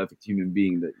closest to a perfect human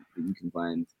being that you can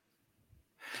find.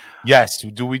 Yes,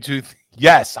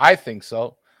 yes, I think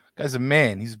so. Guy's a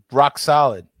man. He's rock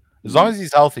solid. As long as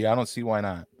he's healthy, I don't see why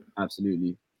not.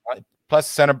 Absolutely. Plus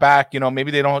center back,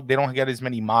 maybe they don't get as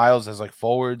many miles as like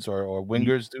forwards or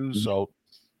wingers do. So,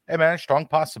 hey man, strong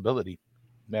possibility.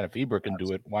 Man, if Ibra can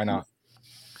do it, why not?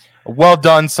 Well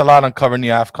done, Salah, on covering the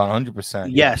AFCON, 100%.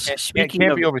 Yes,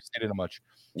 can't be overstated much.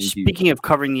 Speaking of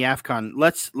covering the AFCON,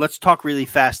 let's talk really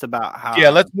fast about how. Yeah,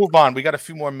 let's move on. We got a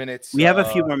few more minutes. We have a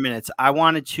few more minutes. I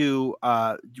wanted to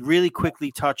really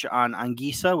quickly touch on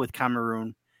Anguissa with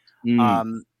Cameroon.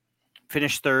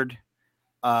 Finished third.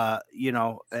 A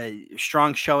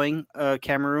strong showing.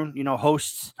 Cameroon,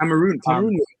 hosts. Cameroon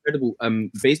was incredible.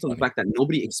 Based on the fact that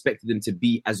nobody expected them to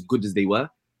be as good as they were.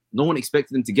 No one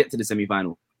expected them to get to the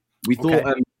semi-final. We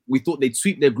thought they'd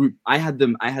sweep their group. I had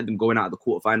them going out of the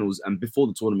quarterfinals before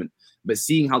the tournament. But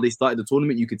seeing how they started the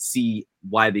tournament, you could see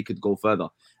why they could go further.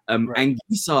 Right.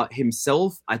 Anguissa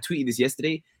himself, I tweeted this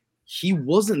yesterday. He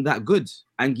wasn't that good.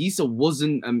 Anguissa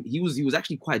wasn't. He was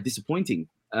actually quite disappointing.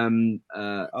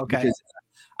 Because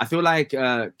I feel like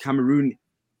Cameroon.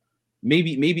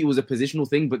 Maybe it was a positional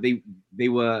thing, but he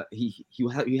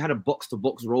had a box to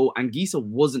box role. Anguissa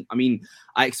wasn't. I mean,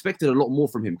 I expected a lot more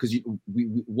from him because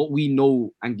what we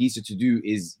know Anguissa to do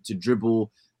is to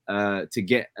dribble, to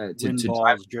get to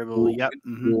balls, dribble,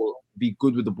 be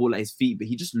good with the ball at his feet. But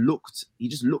he just looked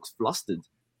flustered.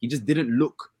 He just didn't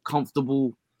look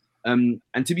comfortable. And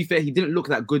to be fair, he didn't look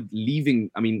that good leaving.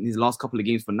 I mean, his last couple of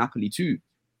games for Napoli too.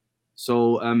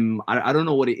 So I don't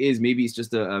know what it is. Maybe it's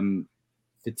just a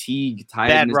fatigue,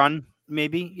 tiredness. Bad run,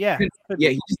 maybe. Yeah. He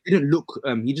just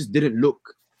didn't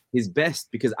look his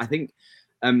best, because I think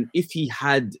if he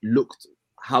had looked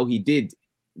how he did,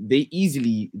 they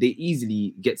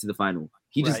easily get to the final.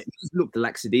 He just looked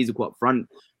lackadaisical up front.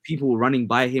 People were running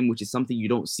by him, which is something you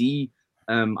don't see.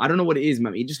 I don't know what it is,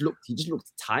 man. He just looked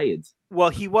tired. Well,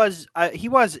 he was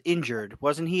injured,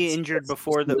 wasn't he? Injured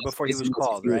before he was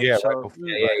called, right? Yeah, so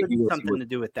right. something to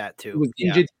do with that too. He was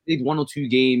injured. He did 1 or 2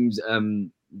 games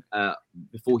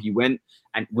before he went,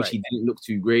 and which he didn't look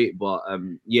too great. But I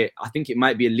think it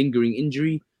might be a lingering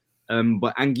injury.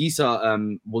 But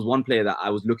Anguissa was one player that I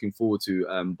was looking forward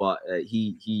to. But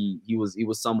he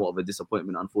was somewhat of a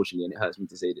disappointment, unfortunately, and it hurts me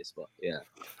to say this. But yeah,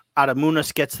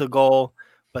 Adamunas gets the goal,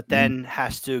 but then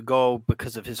has to go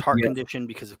because of his heart condition,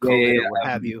 because of COVID or what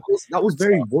have you. That was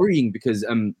very worrying, because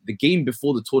the game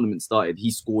before the tournament started,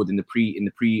 he scored in the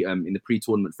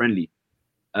pre-tournament friendly.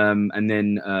 and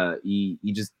then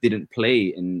he just didn't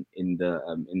play in the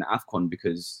AFCON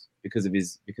because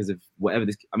of whatever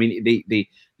this. I mean,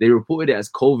 they reported it as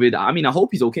COVID. I mean, I hope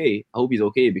he's okay. I hope he's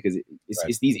okay because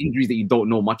it's these injuries that you don't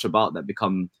know much about that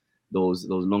become those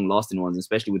long lasting ones,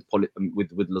 especially with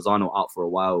Lozano out for a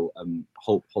while.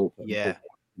 Hope. Yeah.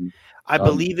 I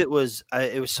believe it was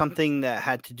something that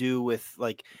had to do with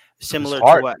like similar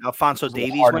to what Alphonso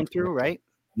Davies went through, right?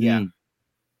 Yeah.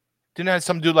 Didn't it have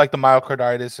something to do like the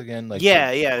myocarditis again? Like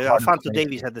Alphonso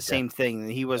Davies had the same thing,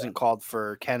 and he wasn't called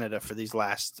for Canada for these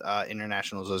last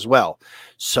internationals as well.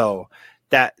 So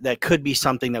that could be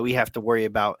something that we have to worry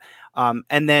about.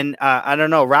 And then I don't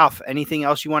know, Ralph, anything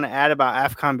else you want to add about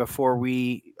AFCON before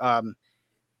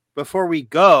we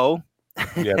go?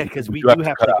 Yeah, because we do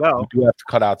have to go. We do have to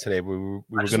cut out today. We were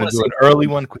going to do an early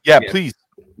one. Yeah, please.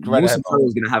 Musa Barrow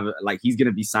is going to have he's going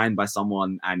to be signed by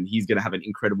someone, and he's going to have an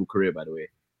incredible career. By the way,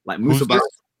 like Musa Barrow,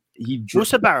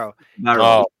 Musa Barrow.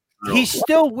 He's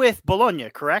still with Bologna,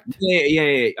 correct?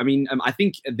 Yeah. I mean, I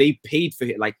think they paid for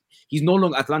him. Like he's no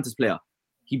longer Atalanta's player.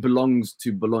 He belongs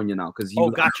to Bologna now because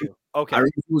got you. Okay,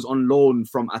 he was on loan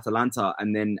from Atalanta,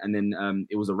 and then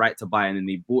it was a right to buy, and then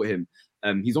they bought him.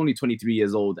 He's only 23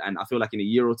 years old, and I feel like in a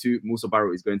year or two, Musa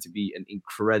Barrow is going to be an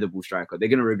incredible striker. They're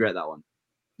going to regret that one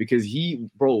because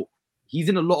he's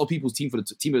in a lot of people's team for the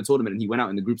team of the tournament, and he went out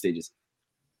in the group stages.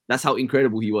 That's how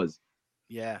incredible he was.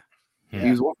 Yeah.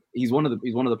 He's one of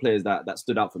the players that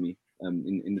stood out for me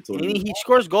in the tournament. And he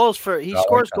scores goals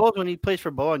goals when he plays for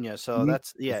Bologna. So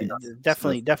that's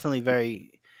definitely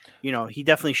very, he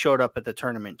definitely showed up at the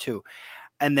tournament too.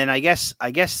 And then I guess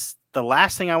the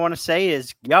last thing I want to say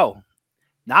is,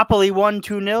 Napoli won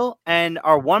 2-0 and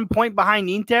are 1 point behind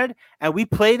Inter, and we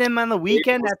play them on the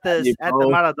weekend at the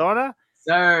Maradona.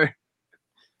 Sir.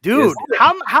 Dude,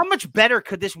 yes, how much better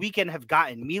could this weekend have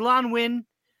gotten? Milan win,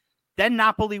 then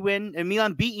Napoli win, and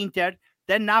Milan beat Inter,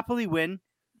 then Napoli win.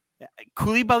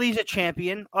 Koulibaly's a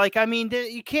champion. Like, I mean,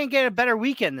 you can't get a better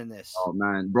weekend than this. Oh,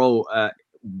 man. Bro,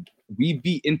 we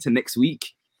beat Inter next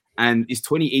week, and it's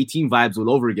 2018 vibes all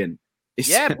over again.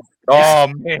 Oh,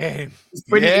 man. It's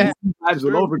 2018 vibes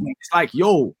all over again. It's like,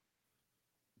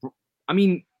 I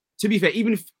mean, to be fair,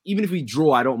 even if we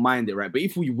draw, I don't mind it, right? But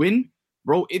if we win,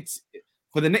 bro, it's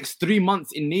for the next 3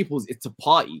 months in Naples, it's a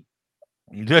party.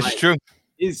 That's true.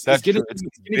 It's going to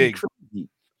be crazy.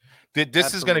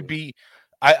 This is going to be.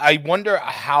 I wonder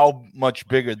how much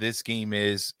bigger this game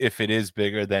is, if it is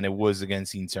bigger than it was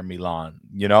against Inter Milan.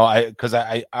 Because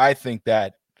I think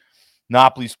that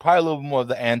Napoli's probably a little more of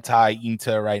the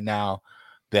anti-Inter right now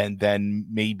than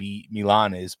maybe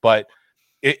Milan is. But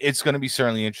it's going to be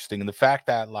certainly interesting. And the fact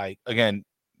that, again,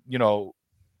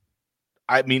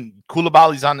 I mean,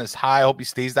 Koulibaly's on this high. I hope he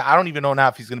stays there. I don't even know now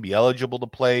if he's going to be eligible to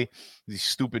play. These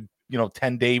stupid,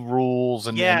 10-day rules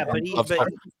and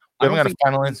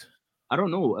finalize. I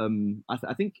don't know.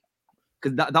 I think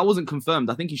because that wasn't confirmed.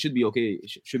 I think he should be okay.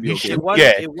 Should be okay.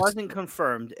 It wasn't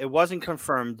confirmed. It wasn't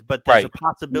confirmed, but there's a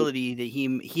possibility that he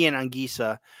and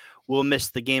Anguissa will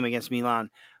miss the game against Milan.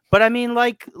 But I mean,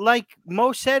 like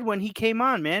Mo said when he came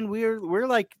on, man, we're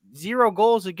like 0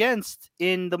 goals against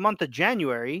in the month of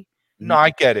January. No,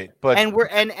 I get it, but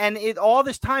all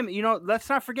this time, let's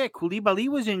not forget Koulibaly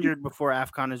was injured before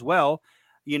AFCON as well,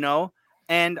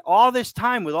 and all this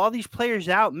time with all these players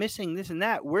out, missing this and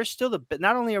that, we're still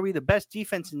not only are we the best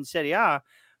defense in Serie A,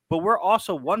 but we're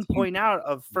also 1 point out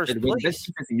of first place. Best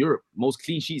defense in Europe, most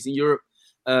clean sheets in Europe.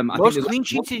 Most clean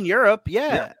sheets in Europe,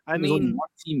 yeah. I mean, only one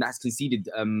team that's conceded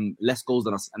less goals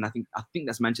than us, and I think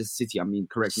that's Manchester City. I mean,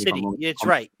 correct me if I'm wrong. It's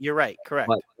right. You're right. Correct.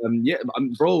 But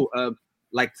bro.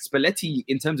 Like Spalletti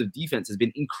in terms of defense has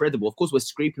been incredible. Of course, we're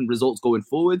scraping results going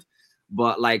forward,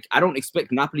 but I don't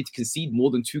expect Napoli to concede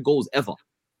more than 2 goals ever.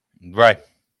 Right.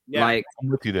 Yeah. I'm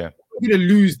with you there. We're gonna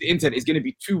lose the Inter. It's gonna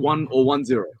be 2-1 or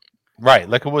 1-0. Right,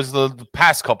 like it was the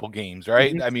past couple games,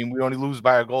 right? Mm-hmm. I mean, we only lose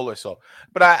by a goal or so.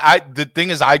 But the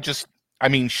thing is,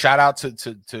 shout out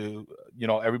to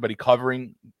everybody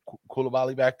covering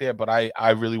Koulibaly back there, but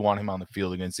I really want him on the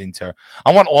field against Inter.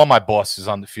 I want all my bosses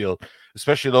on the field,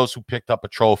 especially those who picked up a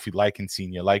trophy like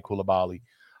Insigne, like Koulibaly.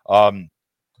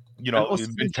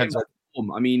 Vincenzo.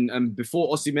 I mean,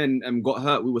 before Osimhen got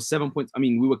hurt, we were 7 points. I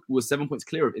mean, we were 7 points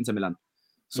clear of Inter Milan.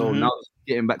 So now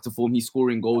getting back to form, he's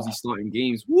scoring goals, he's starting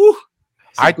games. Woo!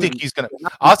 I think he's gonna.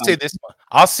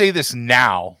 I'll say this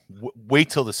now. Wait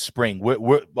till the spring.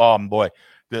 Boy,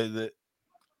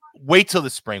 wait till the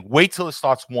spring. Wait till it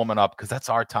starts warming up because that's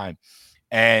our time.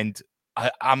 And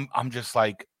I'm just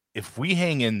like, if we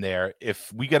hang in there,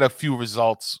 if we get a few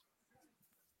results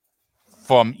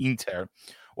from Inter,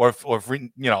 or if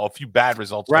a few bad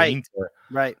results from Inter,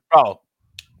 right, bro,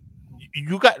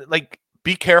 you got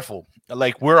be careful.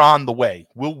 Like we're on the way.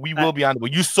 We will be on the way.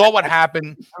 You saw what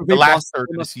happened the last third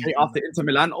of the season after Inter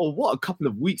Milan. Oh, what a couple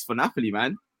of weeks for Napoli,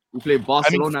 man. We play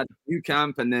Barcelona at the new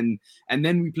camp, and then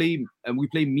we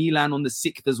play Milan on the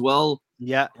 6th as well.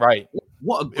 Yeah, right.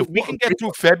 If we can get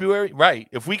through February,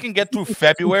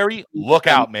 look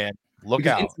out, man. Look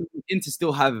out. Inter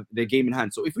still have their game in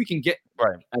hand. So if we can get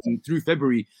through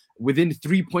February within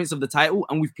 3 points of the title,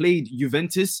 and we've played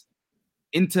Juventus,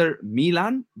 Inter,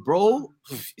 Milan, bro,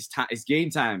 it's game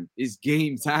time. It's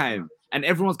game time, and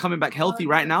everyone's coming back healthy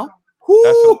right now. Woo!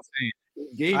 That's what I'm saying.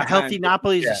 A healthy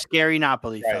Napoli is a scary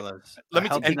Napoli, fellas.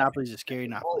 Healthy Napoli is a scary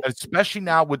Napoli. Especially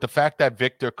now with the fact that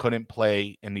Victor couldn't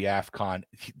play in the AFCON,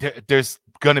 there's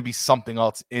going to be something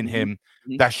else in him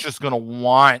that's just going to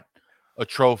want a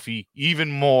trophy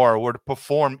even more or to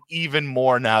perform even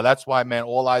more now. That's why, man,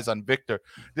 all eyes on Victor.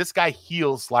 This guy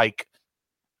heals like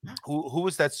who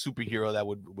was that superhero that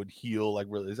would heal like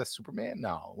really? Is that Superman?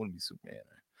 No, it wouldn't be Superman.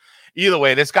 Either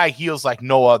way, this guy heals like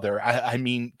no other. I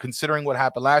mean, considering what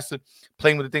happened last year,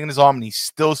 playing with the thing in his arm, and he's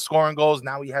still scoring goals.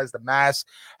 Now he has the mask,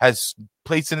 has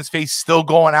plates in his face, still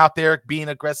going out there, being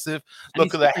aggressive.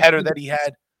 Look at the header that he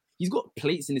had. He's got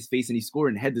plates in his face, and he's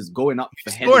scoring headers, going up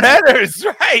for scoring headers.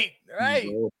 Right.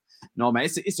 No, man,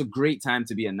 it's a great time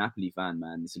to be a Napoli fan,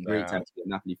 man. It's a great time to be a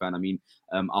Napoli fan. I mean,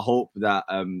 I hope that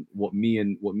what me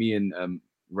and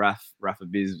Rafa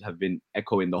Biz have been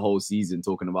echoing the whole season,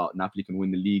 talking about Napoli can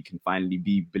win the league, can finally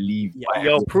be believed. Yeah,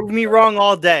 yo, prove me wrong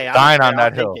all day. Dying on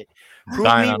that hill.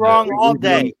 Prove me wrong all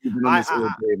day.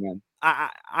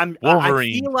 I'm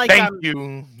Wolverine. I feel like Thank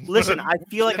you. Listen, I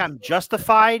feel like I'm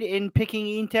justified in picking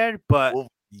Inter, but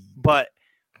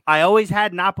I always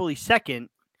had Napoli second,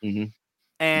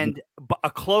 and a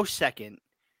close second.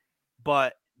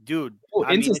 But dude,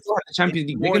 Inter still have the Champions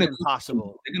League. They're gonna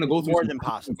go through more than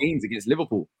possible games against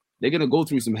Liverpool. They're gonna go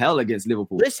through some hell against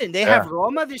Liverpool. Listen, they have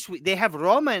Roma this week. They have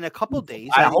Roma in a couple days.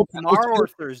 I hope tomorrow or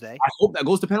Thursday. I hope that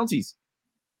goes to penalties.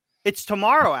 It's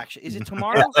tomorrow, actually. Is it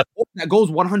tomorrow? That goes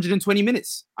 120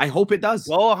 minutes. I hope it does.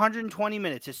 Go 120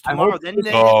 minutes. It's tomorrow. Then they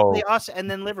play us and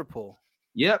then Liverpool.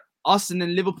 Yep, us and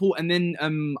then Liverpool, and then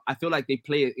I feel like they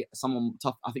play someone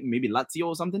tough. I think maybe Lazio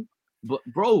or something. But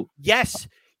bro, yes.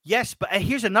 But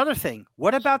here's another thing.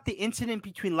 What about the incident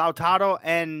between Lautaro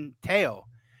and Theo?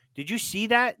 Did you see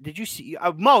that? Did you see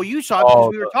Mo? You saw it because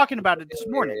we were talking about it this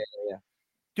morning. Yeah.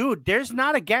 Dude, there's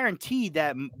not a guarantee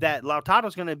that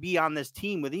Lautaro's going to be on this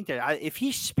team with Inter. If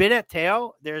he spit at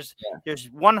Theo, there's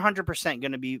 100%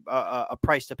 going to be a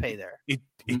price to pay there. It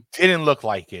didn't look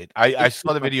like it. I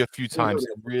saw the video a few times.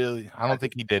 I don't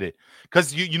think he did it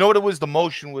because you know what it was. The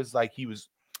motion was like he was.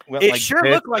 It sure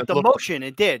looked like the motion.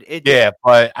 It did. Yeah,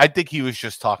 but I think he was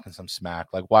just talking some smack.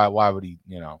 Like, why would he?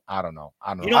 I don't know.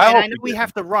 I know we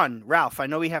have to run, Ralph. I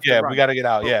know we have to run. Yeah, we got to get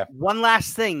out. Yeah. One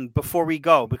last thing before we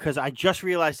go, because I just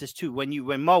realized this too. When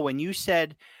you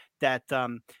said that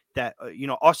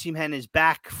Osimhen is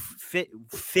back,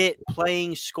 fit,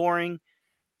 playing, scoring,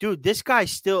 dude, this guy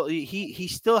still he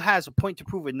still has a point to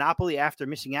prove with Napoli after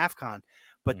missing AFCON.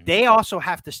 But they also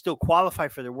have to still qualify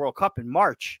for the World Cup in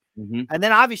March. And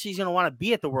then obviously he's going to want to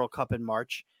be at the World Cup in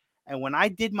March. And when I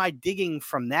did my digging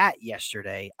from that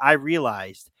yesterday, I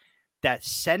realized that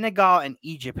Senegal and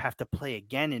Egypt have to play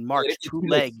again in March, two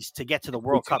legs to get to the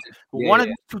World Cup. One of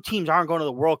the two teams aren't going to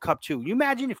the World Cup too. Can you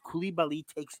imagine if Koulibaly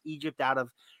takes Egypt out of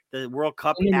the World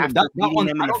Cup after beating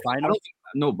them in the final?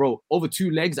 No, bro. Over 2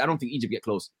 legs, I don't think Egypt get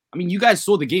close. I mean, you guys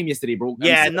saw the game yesterday, bro.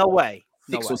 Yeah, no way.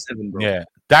 6 or 7, bro. Yeah,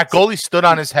 that goalie stood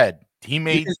on his head. He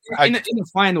made in the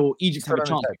final. Egypt have a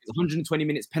chance. 120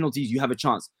 minutes penalties. You have a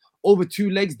chance. Over 2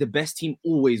 legs, the best team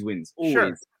always wins.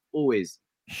 Always.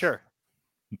 Sure.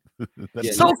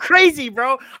 So crazy,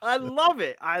 bro. I love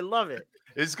it.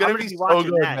 It's gonna be so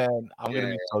good, man. I'm gonna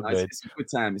be so good. It's a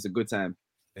good time.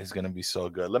 It's gonna be so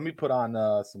good. Let me put on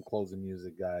some closing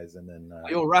music, guys, and then.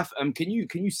 Yo, Raf, can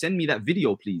you send me that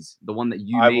video, please? The one that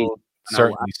you made. I will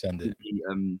certainly send it.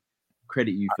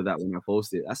 Credit you for that when I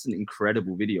post it. That's an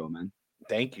incredible video, man.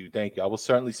 Thank you. I will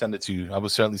certainly send it to you.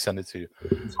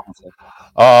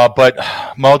 But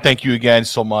Mo, thank you again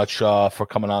so much for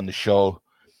coming on the show.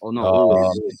 Oh no!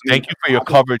 Thank you for your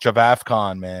coverage of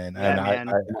AFCON, man. Yeah,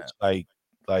 and I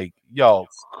yo,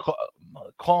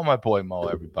 call my boy Mo,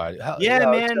 everybody. Yeah, yo,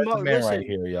 man. Mo, man right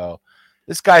here, yo.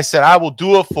 This guy said, "I will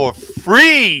do it for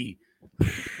free."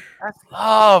 That's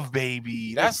love,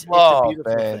 baby. That's love,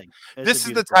 man. This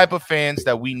is the type of fans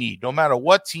that we need. No matter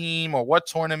what team or what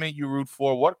tournament you root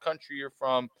for, what country you're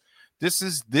from, this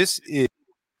is.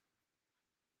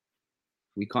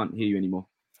 We can't hear you anymore.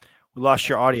 We lost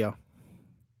your audio.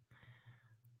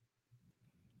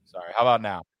 Sorry. How about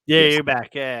now? Yeah, you're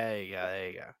back. Yeah, there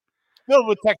you go. filled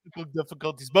with technical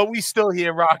difficulties, but we still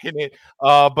here rocking it.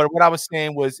 But what I was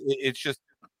saying was, it's just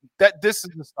that this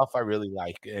is the stuff I really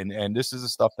like, and this is the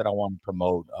stuff that I want to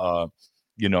promote.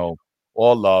 You know,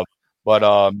 all love.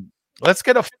 But let's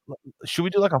get a. Should we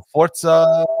do like a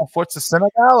Forza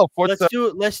Senegal or Forza?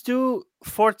 Let's do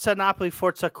Forza Napoli,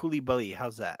 Forza Koulibaly.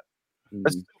 How's that?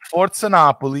 Let's do Forza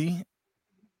Napoli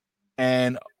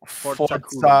and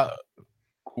Forza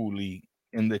Cooley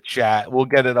in the chat. We'll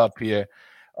get it up here,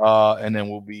 and then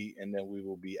we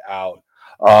will be out.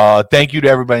 Thank you to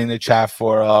everybody in the chat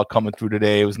for coming through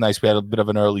today. It was nice. We had a bit of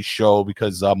an early show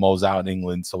because Mo's out in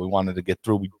England, so we wanted to get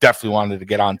through. We definitely wanted to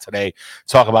get on today,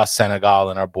 talk about Senegal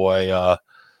and our boy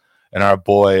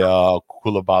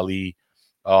Koulibaly.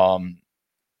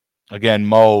 Again,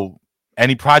 Mo,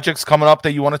 any projects coming up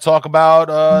that you want to talk about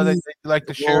that you'd like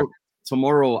to share?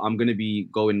 Tomorrow, I'm going to be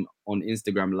going on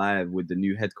Instagram Live with the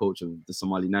new head coach of the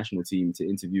Somali national team to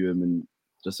interview him, and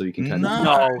just so you can kind of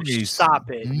stop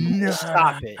it.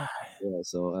 Stop it. Yeah,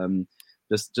 so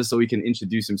just so he can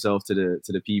introduce himself to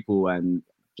the people and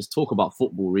just talk about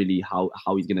football, really, how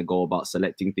he's going to go about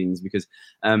selecting things, because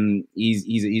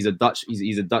he's a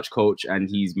Dutch coach, and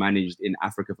he's managed in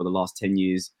Africa for the last 10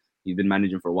 years. He's been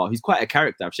managing for a while. He's quite a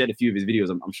character. I've shared a few of his videos.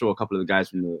 I'm sure a couple of the guys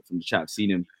from the chat have seen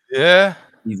him. Yeah,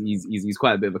 he's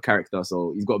quite a bit of a character.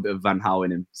 So he's got a bit of Van Gaal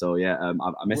in him. So yeah, I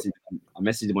messaged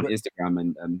him on Instagram,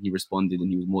 and he responded, and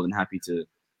he was more than happy to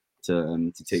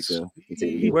take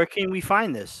the. Where can we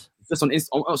find this? Just on my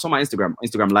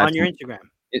Instagram Live. On your Instagram.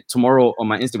 Tomorrow on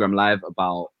my Instagram Live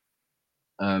about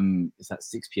it's at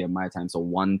 6 p.m. my time, so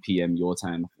 1 p.m. your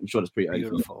time. I'm sure that's pretty early.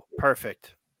 Beautiful,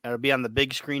 perfect. It'll be on the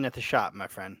big screen at the shop, my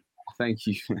friend. Thank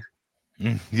you.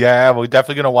 Yeah, we're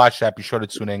definitely gonna watch that. Be sure to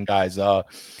tune in, guys.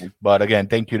 But again,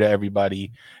 thank you to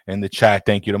everybody in the chat.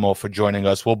 Thank you to Mo for joining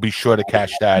us. We'll be sure to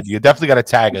catch that. You definitely got to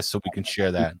tag us so we can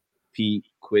share that. Pete,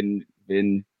 Quinn,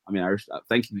 Vin. I mean,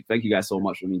 thank you guys so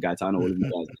much. I mean, Gaetano, all of you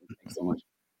guys. Thanks so much.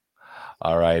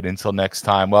 All right, until next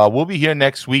time. We'll be here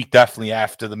next week, definitely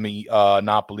after the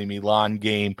Napoli Milan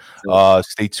game.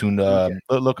 Stay tuned.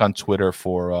 Look on Twitter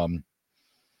for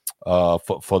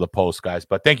the post, guys.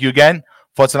 But thank you again.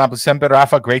 Forza Napoli sempre,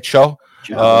 Rafa. Great show.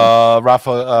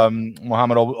 Rafa,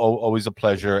 Mohammed, always a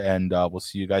pleasure, and we'll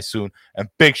see you guys soon. And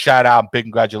big shout out, big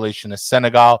congratulations to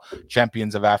Senegal,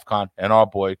 champions of AFCON, and our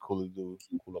boy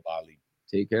Koulibaly.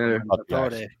 Take care.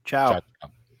 Ciao.